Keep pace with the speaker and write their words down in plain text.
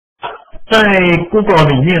在 Google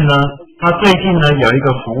里面呢，它最近呢有一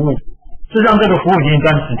个服务，事实上这个服务已经一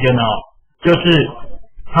段时间了哦，就是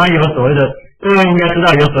它有所谓的，各位应该知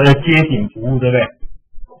道有所谓的街景服务，对不对？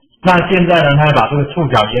那现在呢，它把这个触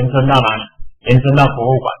角延伸到哪里？延伸到博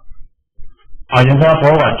物馆，延伸到博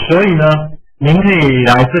物馆。所以呢，您可以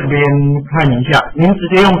来这边看一下，您直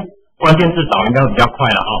接用关键字找应该会比较快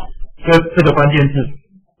了哦。这个关键字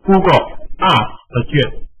Google Art 的卷。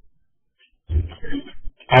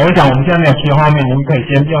好，我想我们现在没有切画面，您可以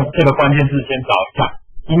先用这个关键字先找一下，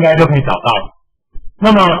应该就可以找到了。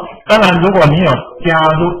那么，当然，如果你有加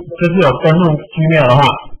入，就是有登录 Gmail 的话，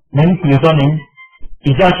您比如说您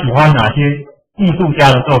比较喜欢哪些艺术家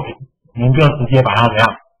的作品，您就直接把它怎样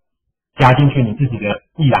加进去你自己的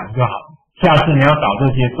艺廊就好了。下次你要找这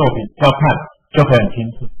些作品要看，就可以很清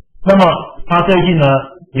楚。那么，他最近呢，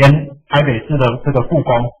连台北市的这个故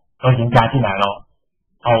宫都已经加进来了。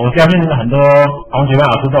好，我相信很多同学跟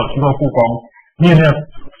老师都有去过故宫，你有没有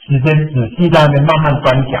时间仔细在那边慢慢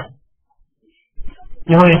观想？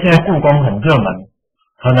因为现在故宫很热门，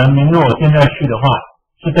可能您如果现在去的话，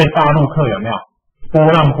是被大陆客有没有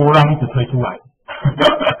波浪一直推出来，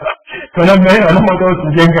可能没有那么多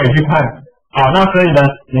时间可以去看。好，那所以呢，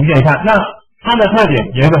您可以看，那它的特点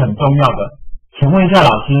有一个很重要的，请问一下老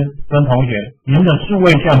师跟同学，您的数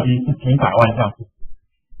位相机是几百万像素？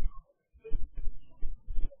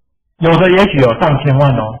有的也许有上千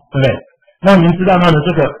万哦，对不对？那您知道它的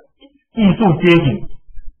这个艺术街景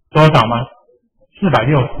多少吗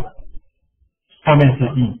？460，后面是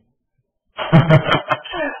亿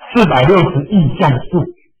，460亿像素。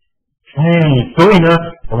所以呢，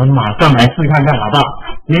我们马上来试看看，好不好？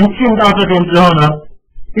您进到这边之后呢，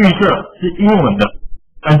预设是英文的，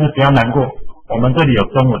但是不要难过，我们这里有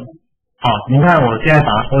中文。好，您看我现在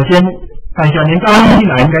我先看一下，您刚刚进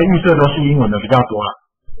来应该预设都是英文的比较多了。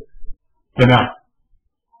有没有？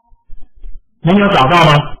您有找到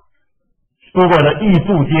吗 ？Google 的艺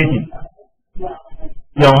术街景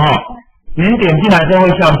有哈，您点进来就会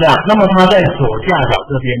向下，那么它在左下角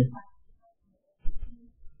这边。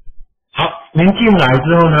好，您进来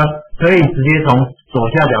之后呢，可以直接从左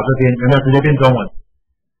下角这边，有没有直接变中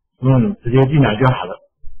文？直接进来就好了。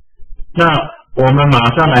那我们马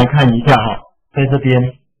上来看一下哈，在这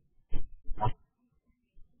边。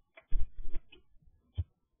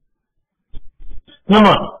那么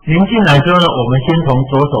您进来之后呢，我们先从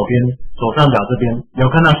左上角这边有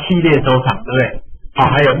看到系列收藏，对不对？好，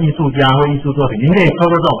还有艺术家或艺术作品，您可以透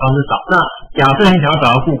过这种方式找。那假设你想要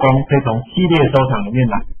找到故宫，可以从系列收藏里面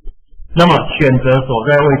来。那么选择所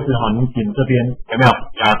在位置哈，你点这边有没有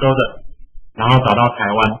亚洲的，然后找到台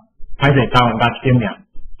湾，拍水台湾大千两，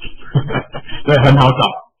对，很好找。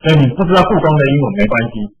所以你不知道故宫的英文没关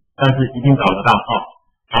系，但是一定找得到哈。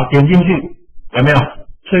好，点进去有没有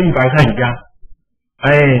翠玉白菜你家？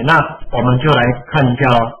那我们就来看一下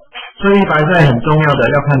哦。翠玉白菜很重要的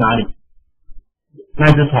要看哪里？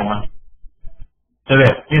那只虫啊，对不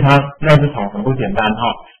对？因为它那只虫很不简单哈，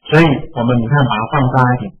所以我们你看把它放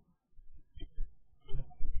大一点，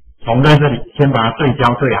虫在这里，先把它对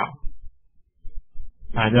焦对好。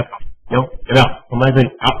来这有没有？虫在这里，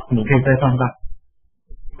好，你可以再放大，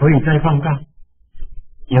可以再放大。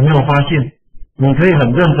有没有发现？你可以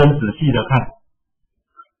很认真仔细的看，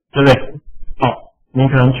对不对？你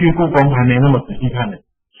可能去故宫还没那么仔细看呢。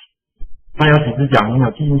那有几只脚，你有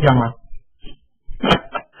记印象吗？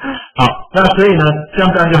好，那所以呢，像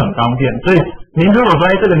这样就很方便。所以您如果说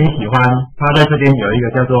这个你喜欢，它在这边有一个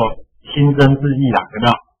叫做新增字义啦，有没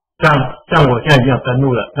有？像我现在已经有登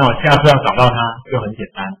录了，那我下次要找到它就很简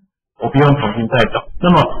单，我不用重新再找。那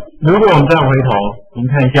么如果我们再回头，您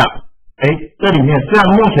看一下，这里面虽然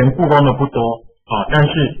目前故宫的不多，但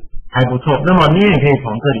是还不错。那么你也可以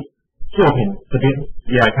从这里。作品这边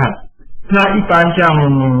直接来看，那一般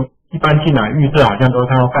进来预设好像都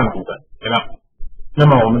看到梵谷的，对吧？那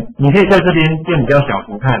么你可以在这边变比较小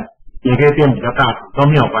幅看，也可以变比较大幅，都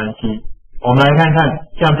没有关系。我们来看看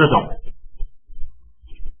像这种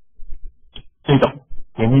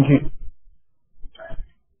点进去，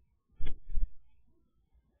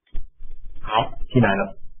好，进来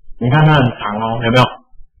了。你看它很长哦，有没有？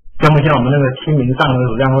像不像我们那个清明上河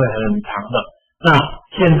图这样会很长的？那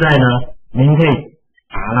现在呢，您可以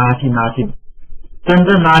把它拉近，真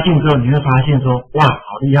正拉近之后，你会发现说，哇，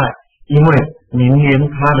好厉害！因为您连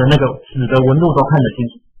它的那个纸的纹路都看得清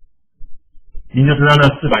楚，您就知道那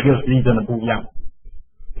460亿真的不一样，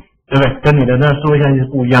对不对？跟你的那数位相机是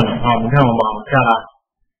不一样的啊！你看我们往下拉，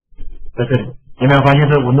在这里有没有发现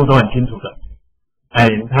这纹路都很清楚的？它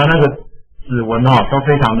那个指纹都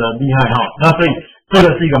非常的厉害哈。那所以这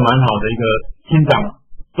个是一个蛮好的一个欣赏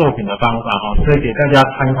作品的方法所以给大家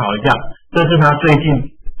参考一下。这是他最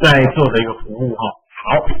近在做的一个服务哈。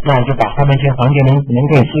好，那我就把后面先还给您，您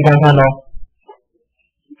可以试看看咯。